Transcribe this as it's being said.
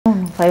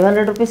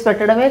500 rupees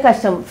పెట్టడమే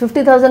కష్టం,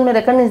 50,000 మీరు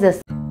ఎక్కడి నుంచి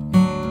తెస్తారు?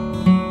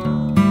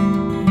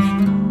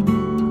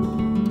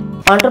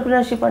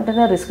 ఆంటర్‌ప్రెన్యూర్‌షిప్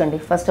అంటేనే రిస్క్ అండి,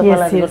 ఫస్ట్ ఆఫ్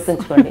ఆల్ అది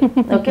గుర్తుంచుకోండి.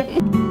 ఓకే,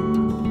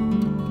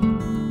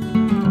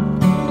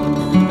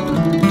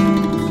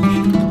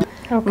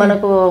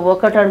 మనకు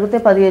ఒకటి అడిగితే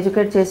 10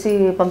 ఎడ్యుకేట్ చేసి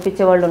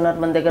పంపించే వాళ్ళు ఉన్నారు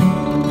మన దగ్గర.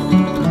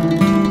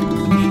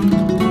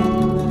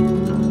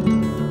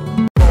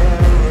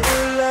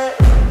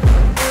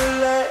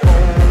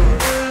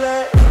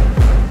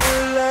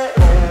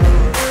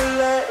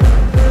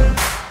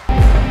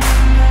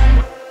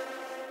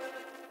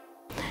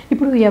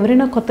 ఇప్పుడు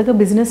ఎవరైనా కొత్తగా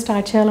బిజినెస్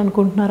స్టార్ట్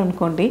చేయాలనుకుంటున్నారు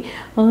అనుకోండి,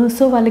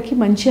 సో వాళ్ళకి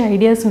మంచి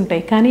ఐడియాస్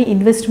ఉంటాయి కానీ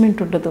ఇన్వెస్ట్మెంట్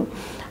ఉండదు.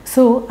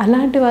 సో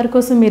అలాంటి వారి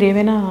కోసం మీరు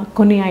ఏమైనా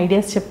కొన్ని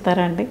ఐడియాస్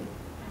చెప్తారా అండి?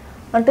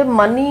 అంటే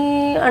మనీ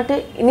అంటే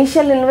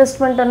ఇనిషియల్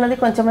ఇన్వెస్ట్మెంట్ అన్నది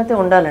కొంచెం అయితే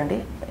ఉండాలండి,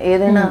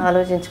 ఏదైనా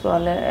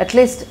ఆలోచించుకోవాలి.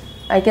 అట్లీస్ట్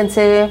ఐ కెన్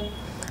సే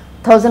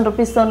 1000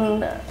 రూపీస్తో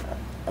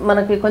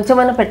మనకి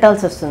కొంచెమైనా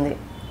పెట్టాల్సి వస్తుంది.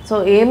 సో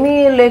ఏమీ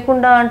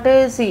లేకుండా అంటే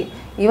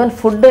ఈవెన్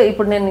ఫుడ్,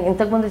 ఇప్పుడు నేను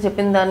ఇంతకుముందు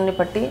చెప్పిన దాన్ని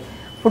బట్టి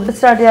ఫుడ్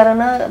స్టార్ట్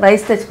చేయాలన్నా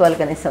రైస్ తెచ్చుకోవాలి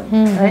కనీసం.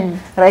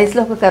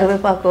 రైస్లో ఒక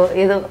కరివేపాకు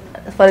ఏదో,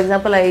 for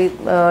example I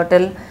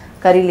tell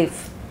curry leaf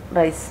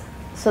rice,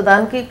 so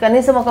దానికి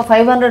కనీసం ఒక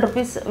 500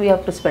 rupees we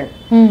have to spend.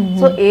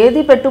 So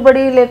ఏది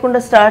పెట్టుబడి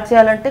లేకుండా స్టార్ట్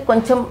చేయాలంటే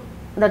కొంచెం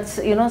దట్స్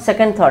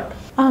సెకండ్ థాట్.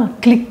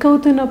 క్లిక్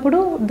అవుతున్నప్పుడు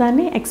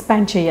దాన్ని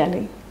ఎక్స్పాండ్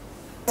చేయాలి.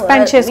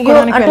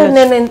 అంటే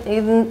నేను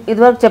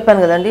ఇదివరకు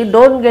చెప్పాను కదండి,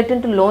 don't get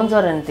in to loans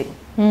or anything.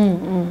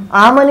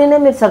 ఆ మనీనే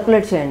మీరు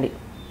సర్క్యులేట్ చేయండి.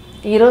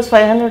 ఈరోజు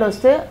 500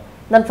 వస్తే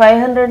దాని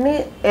 500ని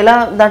ఎలా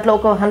దాంట్లో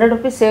ఒక 100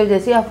 రూపీస్ సేవ్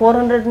చేసి ఆ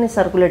 400ని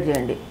సర్క్యులేట్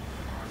చేయండి.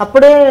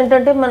 అప్పుడే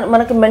ఏంటంటే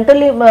మనకి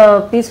మెంటల్లీ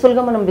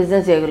పీస్ఫుల్గా మనం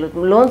బిజినెస్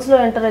చేయగలుగుతాం. లోన్స్లో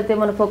ఎంటర్ అయితే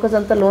మన ఫోకస్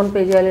అంతా లోన్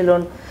పే చేయాలి,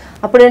 లోన్.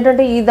 అప్పుడు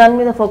ఏంటంటే ఈ దాని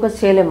మీద ఫోకస్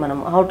చేయలేం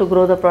మనం. How to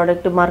grow the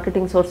product,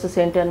 marketing sources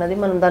ఏంటి అన్నది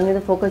మనం దాని మీద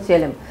ఫోకస్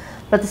చేయలేం.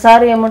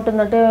 ప్రతిసారి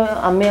ఏముంటుందంటే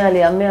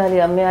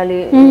అమ్మేయాలి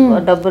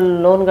డబ్బులు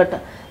లోన్ గట్ట.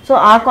 సో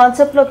ఆ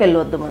కాన్సెప్ట్లోకి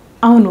వెళ్ళవద్దు మనం.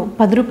 అవును,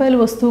 10 రూపాయల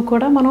వస్తువు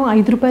కూడా మనం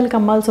 5 రూపాయలకి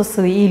అమ్మాల్సి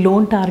వస్తుంది ఈ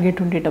లోన్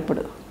టార్గెట్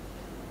ఉండేటప్పుడు,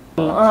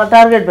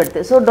 టార్గెట్ పెడితే.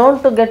 So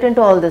don't get in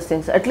to all these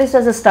things. At least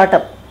as a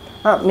startup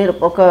మీరు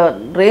ఒక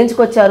రేంజ్కి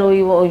వచ్చారు,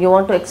 you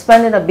want to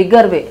expand in a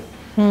bigger వే,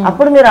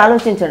 అప్పుడు మీరు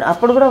ఆలోచించండి.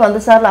 అప్పుడు కూడా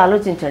 100 సార్లు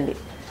ఆలోచించండి.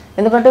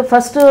 ఎందుకంటే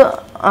ఫస్ట్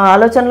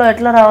ఆలోచనలో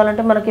ఎట్లా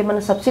రావాలంటే మనకి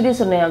ఏమైనా సబ్సిడీస్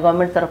ఉన్నాయా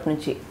గవర్నమెంట్ తరఫు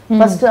నుంచి,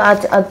 ఫస్ట్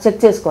అది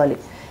చెక్ చేసుకోవాలి.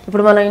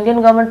 ఇప్పుడు మన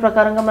ఇండియన్ గవర్నమెంట్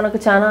ప్రకారంగా మనకు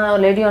చాలా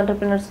లేడీ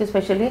ఆంటర్‌ప్రెన్యూర్స్కి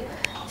స్పెషల్లీ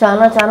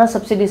చాలా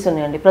సబ్సిడీస్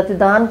ఉన్నాయండి. ప్రతి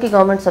దానికి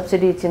గవర్నమెంట్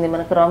సబ్సిడీ ఇచ్చింది.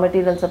 మనకు రా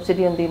మెటీరియల్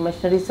సబ్సిడీ ఉంది,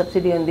 మెషినరీస్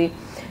సబ్సిడీ ఉంది,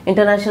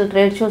 ఇంటర్నేషనల్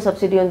ట్రేడ్ షో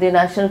సబ్సిడీ ఉంది,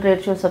 నేషనల్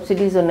ట్రేడ్ షో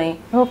సబ్సిడీస్ ఉన్నాయి.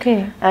 ఓకే.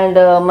 అండ్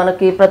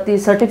మనకి ప్రతి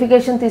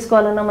సర్టిఫికేషన్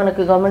తీసుకోవాలన్నా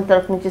మనకి గవర్నమెంట్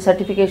తరఫు నుంచి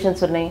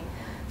సర్టిఫికేషన్స్ ఉన్నాయి.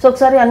 సో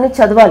ఒకసారి అన్ని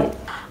చదవాలి.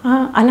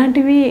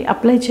 అలాంటివి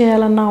అప్లై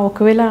చేయాలన్నా,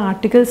 ఒకవేళ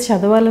ఆర్టికల్స్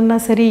చదవాలన్నా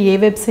సరే ఏ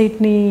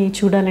వెబ్సైట్ని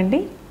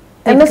చూడాలండి?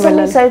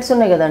 MSME సైట్స్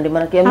ఉన్నాయి కదండి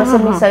మనకి.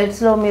 MSME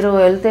సైట్స్లో మీరు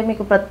వెళ్తే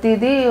మీకు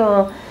ప్రతిదీ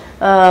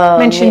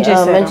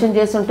మెన్షన్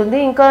చేసి ఉంటుంది.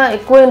 ఇంకా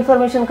ఎక్కువ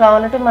ఇన్ఫర్మేషన్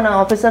కావాలంటే మన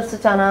ఆఫీసర్స్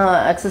చాలా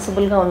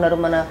యాక్సెసిబుల్గా ఉన్నారు.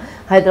 మన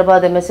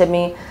Hyderabad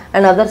MSME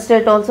and other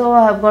state also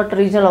have got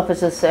regional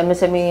offices.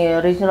 MSME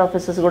regional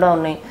offices కూడా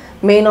ఉన్నాయి.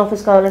 మెయిన్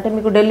ఆఫీస్ కావాలంటే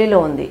మీకు ఢిల్లీలో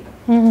ఉంది.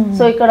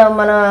 సో ఇక్కడ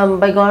మన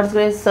by God's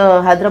grace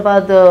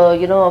Hyderabad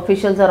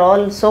officials are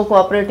all so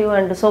cooperative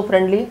and so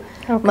friendly.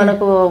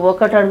 మనకు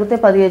ఒకటి అడిగితే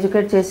 10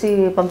 ఎడ్యుకేట్ చేసి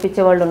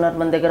పంపించే వాళ్ళు ఉన్నారు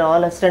మన దగ్గర,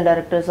 all assistant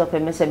directors of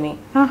MSME.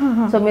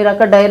 So మీరు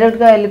అక్కడ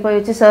డైరెక్ట్గా వెళ్ళిపోయి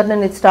వచ్చి, సార్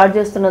నేను ఇది స్టార్ట్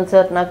చేస్తున్నాను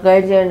సార్, నాకు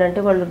గైడ్ చేయండి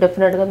అంటే వాళ్ళు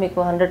డెఫినెట్గా మీకు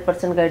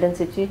 100%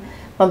 గైడెన్స్ ఇచ్చి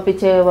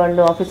పంపించే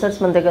వాళ్ళు ఆఫీసర్స్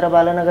మన దగ్గర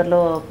బాలానగర్లో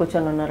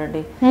కూర్చొని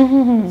ఉన్నారండి.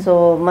 సో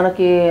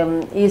మనకి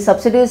ఈ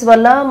సబ్సిడీస్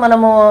వల్ల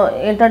మనము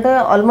ఏంటంటే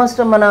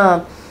ఆల్మోస్ట్ మన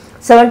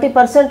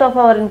 70% of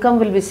our income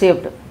will be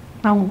saved.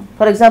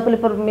 For example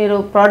ఇప్పుడు మీరు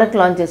ప్రోడక్ట్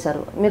లాంచ్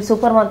చేశారు, మీరు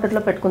సూపర్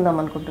మార్కెట్లో పెట్టుకుందాం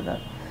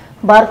అనుకుంటున్నారు,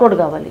 బార్కోడ్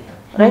కావాలి,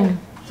 రైట్?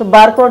 సో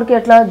బార్కోడ్కి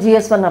ఎట్లా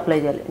GS1 అప్లై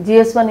చేయాలి.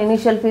 GS1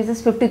 initial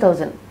fees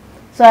 50,000.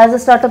 So as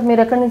a startup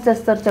మీరు ఎక్కడి నుంచి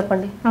తెస్తారు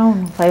చెప్పండి?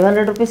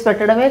 500 రూపీస్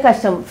పెట్టడమే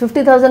కష్టం,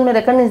 50,000 మీరు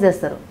ఎక్కడి నుంచి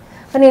తెస్తారు?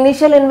 కానీ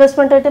ఇనిషియల్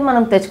ఇన్వెస్ట్మెంట్ అయితే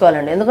మనం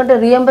తెచ్చుకోవాలండి. ఎందుకంటే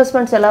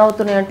రీఎంబర్స్మెంట్స్ ఎలా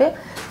అవుతున్నాయి అంటే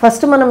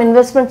ఫస్ట్ మనం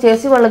ఇన్వెస్ట్మెంట్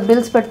చేసి వాళ్ళకి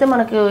బిల్స్ పెడితే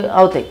మనకి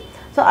అవుతాయి.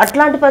 సో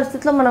అట్లాంటి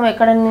పరిస్థితుల్లో మనం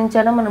ఎక్కడి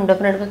నుంచైనా మనం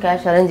డెఫినెట్గా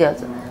క్యాష్ అరేంజ్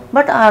చేయాల్సి,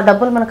 బట్ ఆ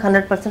డబ్బులు మనకు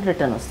 100%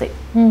 రిటర్న్ వస్తాయి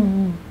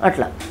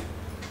అట్లా.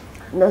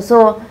 సో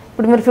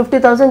ఇప్పుడు మీరు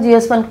 50,000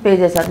 GS1కి పే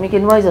చేశారు, మీకు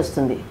ఇన్వాయిస్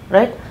వస్తుంది,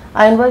 రైట్?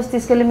 ఆ ఇన్వాయిస్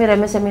తీసుకెళ్ళి మీరు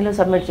MSMEలో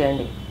సబ్మిట్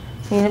చేయండి.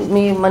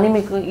 మీ మనీ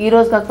మీకు ఈ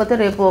రోజు కాకపోతే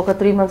రేపు ఒక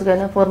 3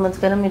 మంత్స్కైనా 4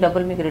 మంత్స్కైనా మీ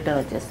డబ్బులు మీకు రిటర్న్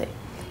వచ్చేస్తాయి.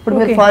 ఇప్పుడు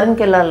మీరు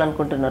ఫారిన్కి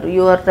వెళ్ళాలనుకుంటున్నారు,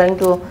 you are trying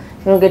to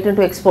get in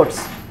to exports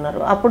అన్నారు,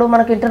 అప్పుడు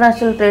మనకి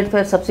ఇంటర్నేషనల్ ట్రేడ్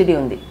ఫేర్ సబ్సిడీ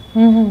ఉంది.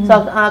 సో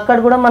అక్కడ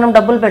కూడా మనం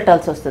డబ్బులు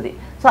పెట్టాల్సి వస్తుంది.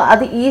 సో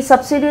అది ఈ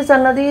సబ్సిడీస్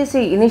అన్నది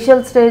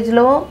ఇనిషియల్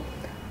స్టేజ్లో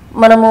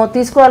మనము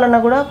తీసుకోవాలన్నా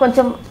కూడా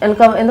కొంచెం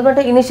ఇన్కమ్,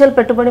 ఎందుకంటే ఇనిషియల్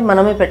పెట్టుబడి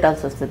మనమే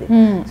పెట్టాల్సి వస్తుంది.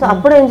 సో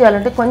అప్పుడు ఏం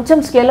చేయాలంటే కొంచెం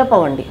స్కేలప్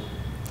అవ్వండి,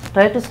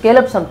 ట్రై టు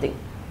స్కేలప్ సంథింగ్.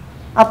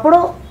 అప్పుడు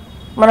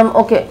మనం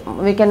ఓకే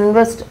వీ కెన్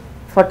ఇన్వెస్ట్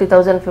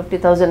 40,000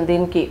 50,000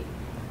 దీనికి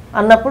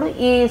అన్నప్పుడు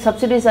ఈ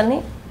సబ్సిడీస్ అన్ని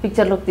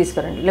పిక్చర్లోకి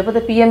తీసుకురండి. లేకపోతే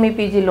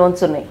PMEPG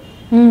లోన్స్ ఉన్నాయి,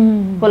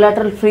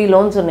 కొలాటరల్ ఫ్రీ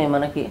లోన్స్ ఉన్నాయి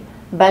మనకి.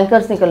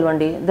 బ్యాంకర్స్ని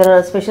కలవండి. There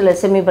are special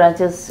SME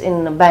branches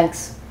in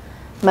banks.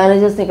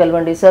 మేనేజర్స్ని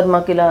కలవండి. సార్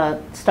మాకు ఇలా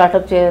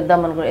స్టార్ట్అప్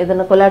చేద్దాం అనుకో,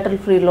 ఏదైనా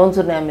కొలాటరల్ ఫ్రీ లోన్స్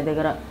ఉన్నాయా మీ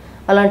దగ్గర,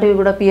 అలాంటివి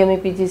కూడా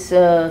PMEPG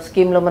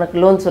స్కీమ్లో మనకు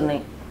లోన్స్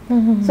ఉన్నాయి.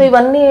 సో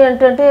ఇవన్నీ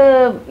ఏంటంటే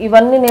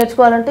ఇవన్నీ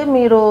నేర్చుకోవాలంటే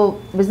మీరు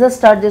బిజినెస్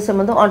స్టార్ట్ చేసే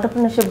ముందు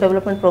ఆంటర్‌ప్రెన్యూర్‌షిప్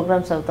డెవలప్మెంట్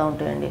ప్రోగ్రామ్స్ అవుతూ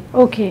ఉంటాయండి.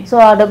 ఓకే. సో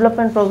ఆ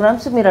డెవలప్మెంట్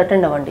ప్రోగ్రామ్స్ మీరు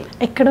అటెండ్ అవ్వండి.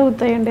 ఎక్కడ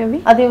అవుతాయండి అవి?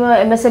 అది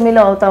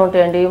MSMEలో అవుతూ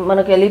ఉంటాయండి.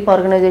 మనకి ఎలీప్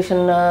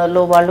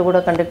ఆర్గనైజేషన్లో వాళ్ళు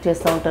కూడా కండక్ట్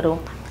చేస్తూ ఉంటారు.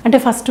 అంటే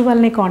ఫస్ట్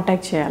వాళ్ళని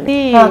కాంటాక్ట్ చేయాలి.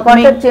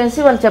 కాంటాక్ట్ చేసి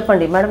వాళ్ళు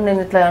చెప్పండి, మేడం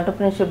నేను ఇట్లా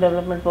ఆంటర్‌ప్రెన్యూర్‌షిప్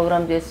డెవలప్మెంట్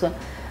ప్రోగ్రామ్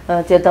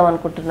చేద్దాం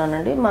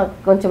అనుకుంటున్నానండి, మాకు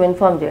కొంచెం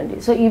ఇన్ఫార్మ్ చేయండి.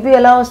 సో ఇవి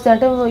ఎలా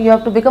వస్తాయంటే you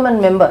have to become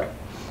an member.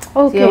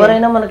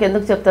 ఎవరైనా మనకు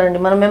ఎందుకు చెప్తారండి,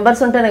 మన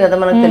మెంబర్స్ ఉంటేనే కదా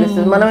మనకు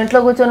తెలుస్తుంది. మనం ఇంట్లో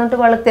కూర్చొని ఉంటే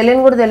వాళ్ళకి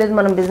తెలియని కూడా తెలియదు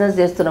మనం బిజినెస్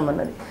చేస్తున్నాం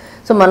అన్నది.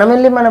 సో మనం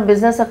వెళ్ళి మన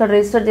బిజినెస్ అక్కడ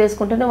రిజిస్టర్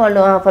చేసుకుంటేనే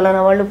వాళ్ళు ఫలానా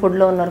వాళ్ళు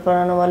ఫుడ్లో ఉన్నారు,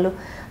 ఫలానా వాళ్ళు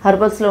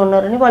హర్బల్స్లో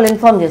ఉన్నారని వాళ్ళు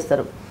ఇన్ఫార్మ్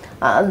చేస్తారు.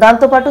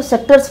 దాంతోపాటు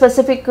sector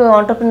specific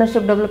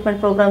entrepreneurship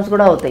development programmes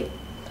కూడా అవుతాయి.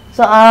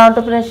 సో ఆ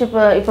ఆంటర్‌ప్రెన్యూర్‌షిప్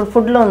ఇప్పుడు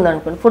ఫుడ్లో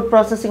ఉందనుకోండి, food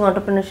processing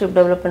entrepreneurship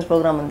development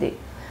programme ఉంది.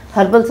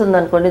 హర్బల్స్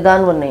ఉందనుకోండి,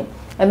 దాని ఉన్నాయి.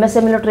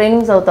 MSMEలో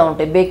ట్రైనింగ్స్ అవుతూ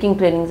ఉంటాయి, బేకింగ్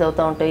ట్రైనింగ్స్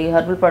అవుతూ ఉంటాయి.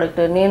 హర్బల్ ప్రోడక్ట్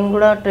నేను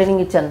కూడా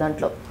ట్రైనింగ్ ఇచ్చాను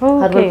దాంట్లో.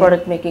 హర్బల్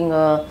ప్రోడక్ట్ మేకింగ్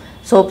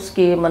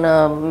సోప్స్కి, మన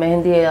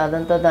మెహందీ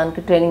అదంతా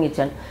దానికి ట్రైనింగ్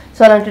ఇచ్చాను.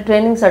 సో అలాంటి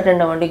ట్రైనింగ్స్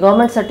అటెండ్ అవ్వండి.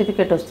 గవర్నమెంట్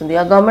సర్టిఫికేట్ వస్తుంది,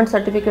 ఆ గవర్నమెంట్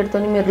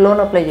సర్టిఫికేట్తో మీరు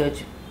లోన్ అప్లై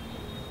చేయొచ్చు.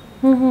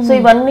 సో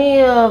ఇవన్నీ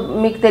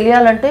మీకు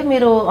తెలియాలంటే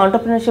మీరు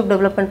ఆంటర్‌ప్రెన్యూర్‌షిప్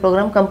డెవలప్మెంట్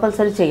ప్రోగ్రామ్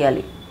కంపల్సరీ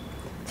చేయాలి.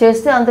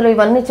 చేస్తే అందులో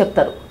ఇవన్నీ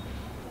చెప్తారు.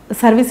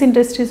 సర్వీస్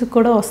ఇండస్ట్రీస్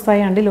కూడా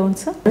వస్తాయా అండి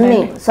లోన్స్? అన్ని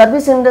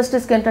సర్వీస్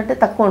ఇండస్ట్రీస్కి ఏంటంటే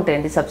తక్కువ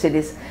ఉంటాయండి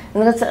సబ్సిడీస్.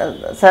 ఎందుకంటే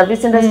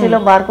సర్వీస్ ఇండస్ట్రీలో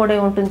బార్కోడ్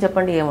ఏముంటుంది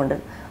చెప్పండి,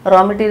 ఏముండదు. రా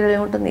మెటీరియల్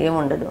ఏముంటుంది,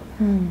 ఏముండదు.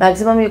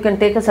 Maximum you can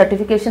take a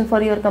certification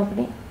for your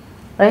company,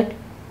 right?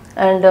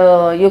 And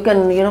you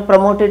can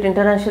promote it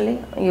internationally,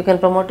 you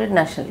can promote it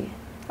nationally.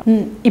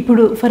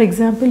 ఇప్పుడు ఫర్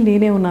ఎగ్జాంపుల్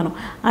నేనే ఉన్నాను,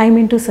 I'm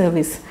in to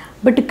service,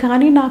 but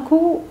కానీ నాకు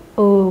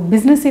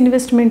బిజినెస్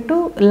ఇన్వెస్ట్మెంట్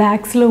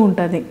ల్యాక్స్లో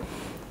ఉంటుంది.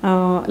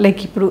 Like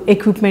ఇప్పుడు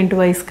equipment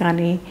wise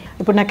కానీ,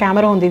 ఇప్పుడు నా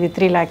కెమెరా ఉంది, ఇది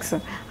 3 lakhs,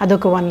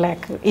 అదొక 1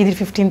 lakh, ఇది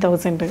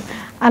 15,000,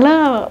 అలా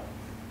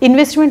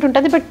ఇన్వెస్ట్మెంట్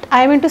ఉంటుంది. But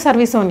I'm in to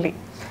service only.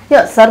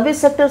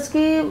 Service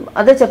సెక్టర్స్కి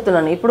అదే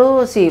చెప్తున్నాను. ఇప్పుడు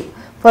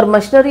for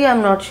machinery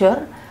I'm not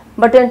sure,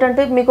 but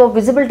ఏంటంటే మీకు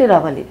విజిబిలిటీ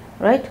రావాలి,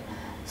 రైట్?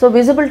 సో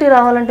విజిబిలిటీ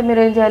రావాలంటే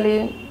మీరు ఏం చేయాలి,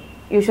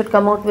 యూ షుడ్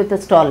కమ్అట్ విత్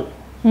స్టాల్.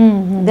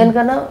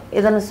 దేనికన్నా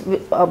ఏదైనా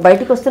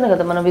బయటికి వస్తేనే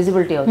కదా మన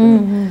విజిబిలిటీ అవుతుంది.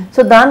 సో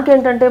దానికి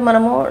ఏంటంటే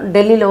మనము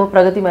ఢిల్లీలో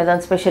ప్రగతి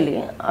మైదాన్ స్పెషల్లీ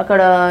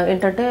అక్కడ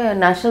ఏంటంటే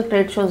నేషనల్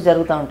ట్రేడ్ షోస్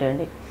జరుగుతూ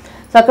ఉంటాయండి.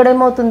 సో అక్కడ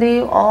ఏమవుతుంది,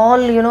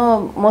 ఆల్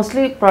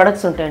మోస్ట్లీ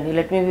ప్రోడక్ట్స్ ఉంటాయండి.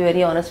 Let me be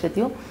very honest with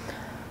you.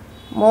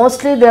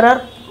 Mostly there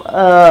are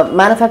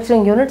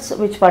manufacturing units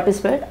which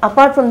participate.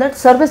 Apart from that,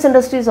 service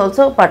industries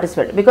also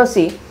participate, because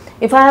see,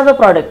 if I have a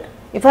product,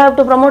 if I have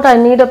to promote, I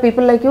need a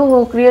people like you who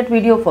create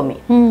video for me,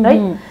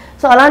 right?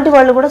 So అలాంటి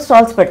వాళ్ళు కూడా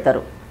stalls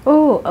పెడతారు.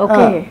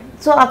 Okay.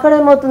 So అక్కడ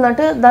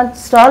ఏమవుతుందంటే దాని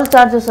stall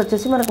charges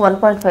వచ్చేసి మనకు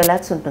 1.5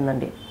 lakhs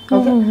ఉంటుందండి.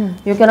 Okay,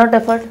 you cannot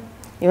afford,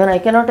 even I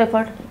cannot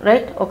afford,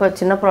 right? ఒక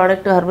చిన్న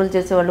ప్రోడక్ట్ హర్బల్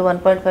చేసేవాళ్ళు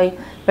 1.5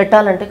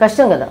 పెట్టాలంటే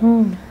కష్టం కదా,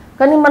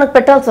 కానీ మనకు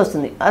పెట్టాల్సి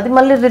వస్తుంది. అది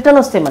మళ్ళీ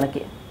రిటర్న్ వస్తాయి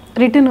మనకి.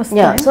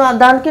 సో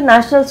దానికి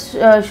నేషనల్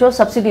షో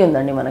సబ్సిడీ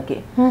ఉందండి మనకి.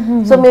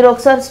 సో మీరు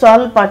ఒకసారి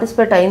స్టాల్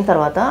పార్టిసిపేట్ అయిన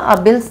తర్వాత ఆ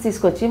బిల్స్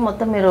తీసుకొచ్చి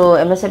మొత్తం మీరు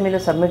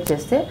MSMEలో సబ్మిట్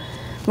చేస్తే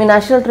మీ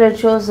నేషనల్ ట్రేడ్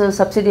షోస్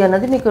సబ్సిడీ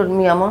అన్నది మీకు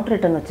మీ అమౌంట్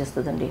రిటర్న్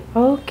వచ్చేస్తుందండి.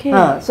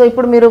 సో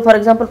ఇప్పుడు మీరు ఫర్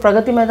ఎగ్జాంపుల్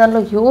ప్రగతి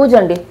మైదాన్లో హ్యూజ్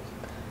అండి,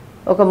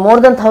 ఒక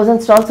మోర్ దెన్ 1000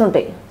 స్టాల్స్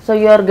ఉంటాయి. So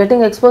you are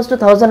getting expose to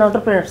 1000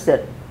 entrepreneurs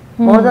there,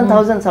 more than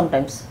 1000 some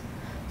times.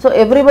 So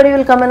everybody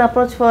will come and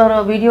approach for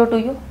video to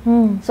you.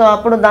 So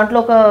అప్పుడు దాంట్లో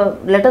ఒక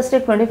latest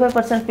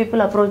 25%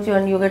 people approach you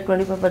and you get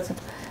 25%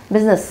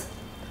 business.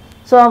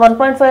 So ఆ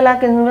 1.5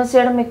 lakh invest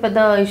చేయడం మీకు పెద్ద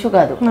issue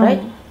కాదు,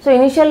 right? So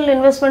initial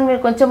investment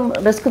మీరు కొంచెం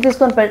రిస్క్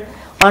తీసుకొని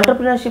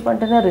ఆంటర్‌ప్రెన్యూర్‌షిప్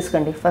అంటేనే రిస్క్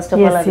అండి, ఫస్ట్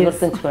ఆఫ్ ఆల్ అది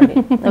గుర్తుంచుకోండి.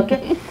 ఓకే,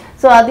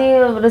 సో అది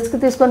రిస్క్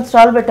తీసుకొని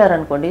స్టాల్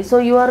పెట్టారనుకోండి, so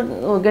you are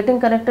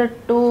getting connected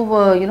to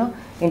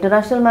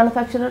international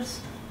manufacturers,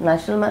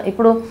 national.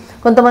 ఇప్పుడు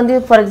కొంతమంది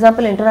ఫర్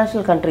ఎగ్జాంపుల్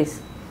ఇంటర్నేషనల్ కంట్రీస్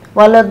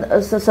వాళ్ళ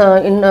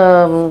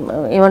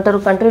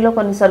ఏమంటారు, కంట్రీలో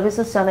కొన్ని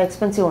సర్వీసెస్ చాలా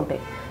ఎక్స్పెన్సివ్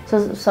ఉంటాయి. సో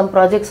సమ్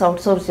ప్రాజెక్ట్స్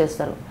అవుట్సోర్స్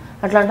చేస్తారు.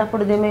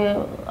 అట్లాంటప్పుడు they may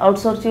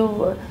outsource you,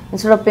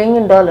 instead of paying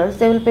in dollars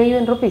they will pay you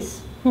in rupees.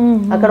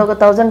 అక్కడ ఒక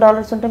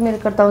 $1000 ఉంటే మీరు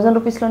ఇక్కడ 1000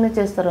 రూపీస్లోనే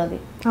చేస్తారు అది.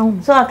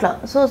 సో అట్లా,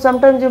 so some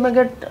times you may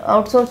get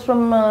outsource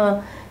from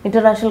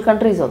international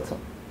countries also.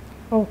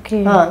 Okay.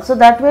 So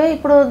that way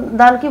ఇప్పుడు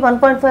దానికి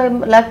 1.5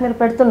 lakh మీరు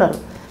పెడుతున్నారు,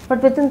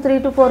 but with in 3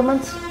 to 4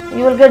 months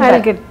you will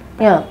get.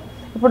 Yeah,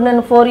 ఇప్పుడు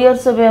నేను 4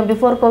 years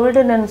బిఫోర్ కోవిడ్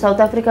నేను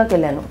సౌత్ ఆఫ్రికాకి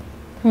వెళ్ళాను,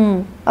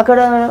 అక్కడ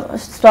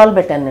స్టాల్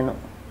పెట్టాను నేను.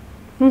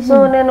 సో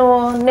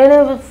నేనే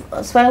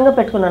స్వయంగా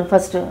పెట్టుకున్నాను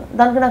ఫస్ట్.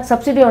 దానికి నాకు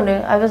సబ్సిడీ ఉండే,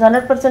 I was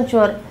 100%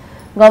 sure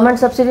government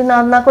subsidy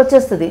నాకు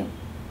వచ్చేస్తుంది.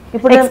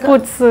 ఇప్పుడు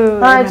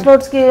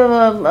ఎక్స్పోర్ట్స్కి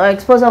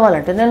ఎక్స్పోజ్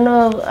అవ్వాలంటే నేను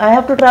I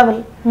have to travel.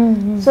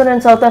 So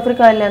నేను సౌత్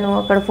ఆఫ్రికా వెళ్ళాను,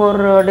 అక్కడ 4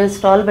 days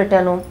స్టాల్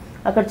పెట్టాను.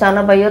 అక్కడ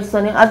చాలా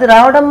బయ్యర్స్తోని అది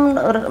రావడం,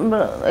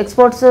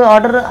 ఎక్స్పోర్ట్స్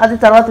ఆర్డర్ అది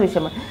తర్వాత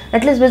విషయం,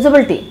 అట్లీస్ట్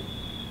విజిబిలిటీ,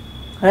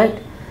 రైట్?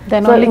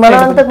 మనం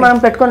అంతకు మనం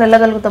పెట్టుకొని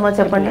వెళ్ళగలుగుతామా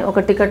చెప్పండి. ఒక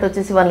టికెట్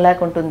వచ్చేసి 1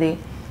 lakh ఉంటుంది,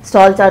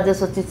 స్టాల్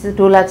ఛార్జెస్ వచ్చేసి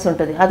 2 lakhs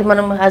ఉంటుంది. అది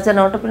మనం as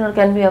an entrepreneur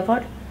can be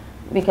afford?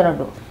 We cannot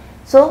do.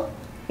 So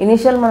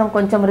initial మనం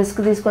కొంచెం రిస్క్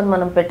తీసుకొని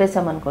మనం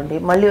పెట్టేసామనుకోండి,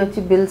 మళ్ళీ వచ్చి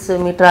బిల్స్,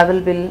 మీ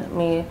ట్రావెల్ బిల్,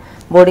 మీ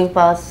బోర్డింగ్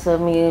పాస్,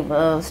 మీ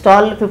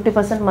స్టాల్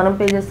 50% మనం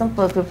పే చేస్తాం,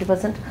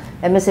 50%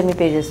 MSME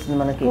పే చేస్తుంది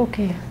మనకి.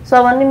 ఓకే. సో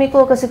అవన్నీ మీకు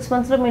ఒక 6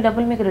 monthsలో మీ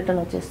డబ్బులు మీకు రిటర్న్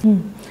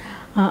వచ్చేస్తుంది.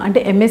 అంటే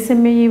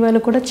MSME వాళ్ళు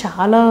కూడా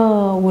చాలా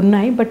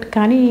ఉన్నాయి, బట్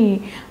కానీ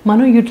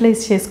మనం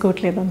యూటిలైజ్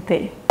చేసుకోవట్లేదు అంతే.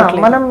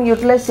 మనం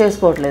యూటిలైజ్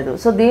చేసుకోవట్లేదు.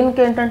 సో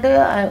దీనికి ఏంటంటే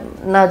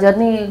నా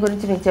జర్నీ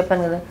గురించి మీకు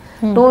చెప్పాను కదా,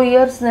 2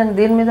 years నేను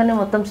దీని మీదనే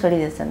మొత్తం స్టడీ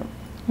చేశాను.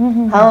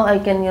 How I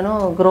can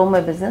grow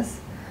my business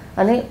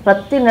అని.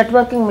 ప్రతి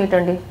నెట్వర్కింగ్ మీట్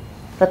అండి,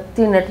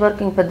 ప్రతి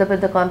నెట్వర్కింగ్, పెద్ద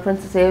పెద్ద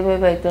కాన్ఫరెన్సెస్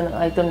ఏవేవి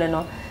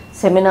అవుతుండేనో,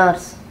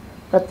 సెమినార్స్,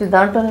 ప్రతి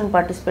దాంట్లో నేను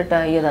పార్టిసిపేట్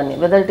అయ్యేదాన్ని.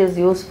 Whether it is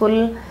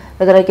useful,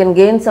 weather I can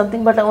gain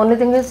something. But only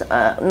thing is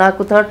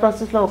నాకు థర్డ్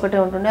ప్రాసెస్లో ఒకటే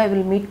ఉంటుండే, I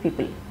will meet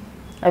people,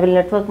 I will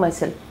network my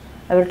self,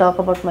 I will talk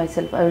about my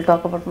self, I will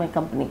talk about my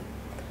company.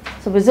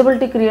 So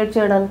visibility create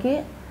చేయడానికి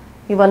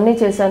ఇవన్నీ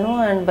చేశాను.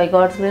 And by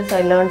God's grace I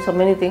learn so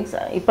many things.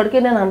 ఇప్పటికీ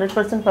నేను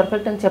 100%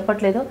 perfect అని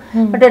చెప్పట్లేదు,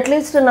 but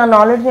at least నా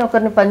నాలెడ్జ్ని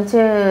ఒకరిని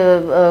పంచే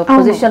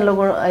పొజిషన్లో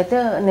కూడా అయితే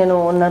నేను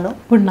ఉన్నాను.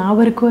 ఇప్పుడు నా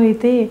వరకు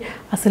అయితే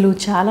అసలు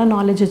చాలా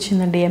నాలెడ్జ్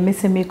వచ్చిందండి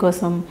MSME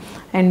కోసం.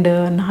 అండ్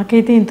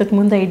నాకైతే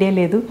ఇంతకుముందు ఐడియా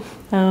లేదు,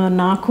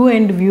 నాకు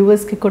అండ్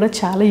వ్యూవర్స్కి కూడా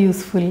చాలా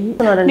useful.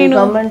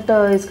 Government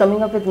is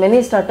coming up with many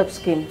startup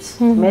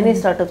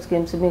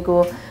schemes. మీకు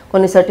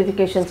కొన్ని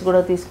సర్టిఫికేషన్స్ కూడా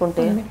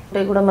తీసుకుంటే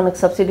అంటే కూడా మనకు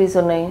సబ్సిడీస్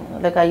ఉన్నాయి.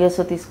 Like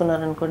ISO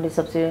తీసుకున్నారనుకోండి,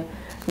 subsidy,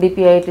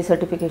 DPIIT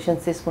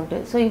certifications తీసుకుంటే.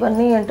 సో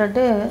ఇవన్నీ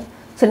ఏంటంటే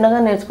చిన్నగా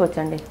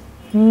నేర్చుకోవచ్చండి,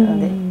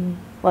 అదే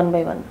 1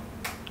 by 1.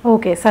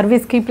 ఓకే.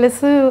 సర్వీస్కి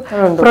ప్లస్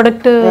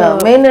ప్రొడక్ట్.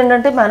 మెయిన్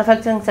ఏంటంటే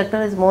manufacturing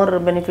sector is more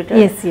benefited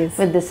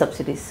with this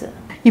subsidies.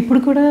 ఇప్పుడు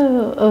కూడా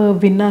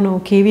విన్నాను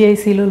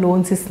KVICలో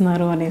లోన్స్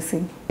ఇస్తున్నారు అనేసి.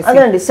 అదే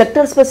అండి,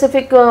 సెక్టర్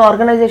స్పెసిఫిక్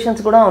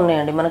ఆర్గనైజేషన్స్ కూడా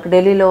ఉన్నాయండి మనకు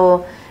ఢిల్లీలో.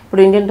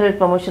 ఇప్పుడు ఇండియన్ ట్రేడ్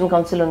ప్రమోషన్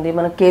కౌన్సిల్ ఉంది,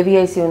 మనకు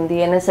KVIC ఉంది,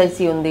 NSIC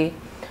ఉంది,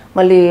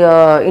 మళ్ళీ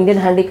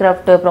ఇండియన్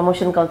హ్యాండీక్రాఫ్ట్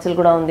ప్రమోషన్ కౌన్సిల్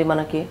కూడా ఉంది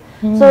మనకి.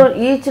 So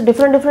each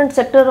different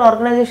sector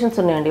organisations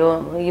ఉన్నాయండి.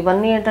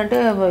 ఇవన్నీ ఏంటంటే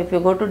if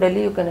you go to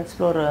Delhi you can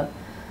explore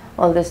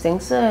all these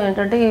things.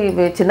 ఏంటంటే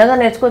ఇవి చిన్నగా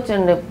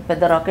నేర్చుకోవచ్చండి,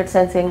 పెద్ద రాకెట్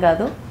సైన్స్ ఏం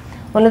కాదు.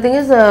 ఓన్లీ థింగ్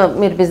ఇస్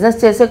మీరు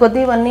బిజినెస్ చేసే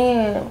కొద్దీ ఇవన్నీ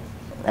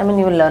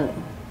యూ విల్ లెర్న్.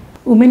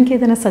 ఉమెన్కి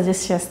ఏదైనా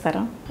సజెస్ట్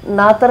చేస్తారా?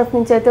 నా తరఫు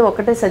నుంచి అయితే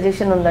ఒకటే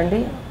సజెషన్ ఉందండి,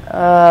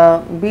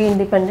 బీ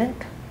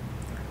ఇండిపెండెంట్,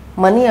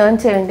 మనీ ఎర్న్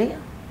చేయండి,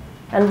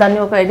 అండ్ దాన్ని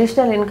ఒక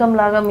అడిషనల్ ఇన్కమ్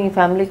లాగా మీ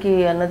ఫ్యామిలీకి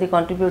అన్నది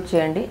కాంట్రిబ్యూట్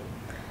చేయండి.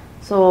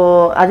 సో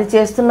అది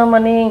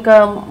చేస్తున్నామని ఇంకా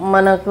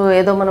మనకు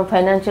ఏదో మనం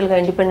ఫైనాన్షియల్గా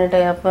ఇండిపెండెంట్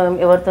అయ్యాక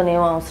ఎవరితో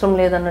ఏం అవసరం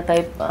లేదన్న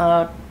టైప్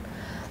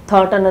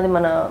థాట్ అన్నది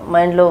మన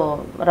మైండ్లో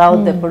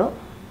రావద్దు ఎప్పుడు.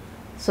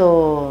 సో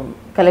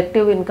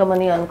కలెక్టివ్ ఇన్కమ్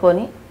అని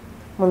అనుకొని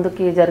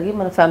ముందుకి జరిగి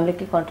మన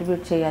ఫ్యామిలీకి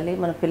కాంట్రిబ్యూట్ చేయాలి,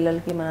 మన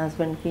పిల్లలకి, మన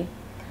హస్బెండ్కి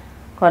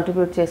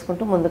కాంట్రిబ్యూట్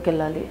చేసుకుంటూ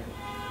ముందుకెళ్ళాలి.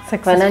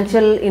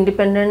 Financial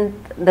independent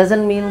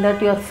doesn't mean that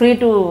you are free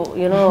to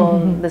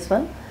this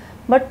one,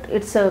 but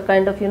it's a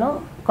kind of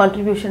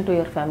contribution to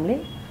your family.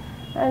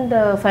 And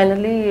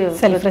finally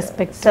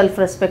self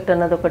respect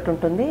అన్నది ఒకటి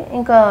ఉంటుంది.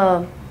 ఇంకా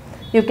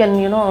you can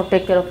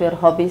take care of your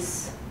hobbies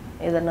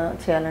ఏదైనా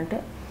చేయాలంటే.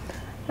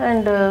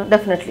 And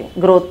definitely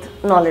growth,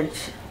 knowledge.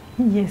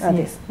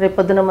 రేపు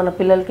పొద్దున మన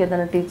పిల్లలకి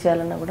ఏదైనా టీచ్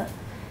చేయాలన్నా కూడా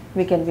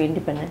we can be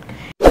independent.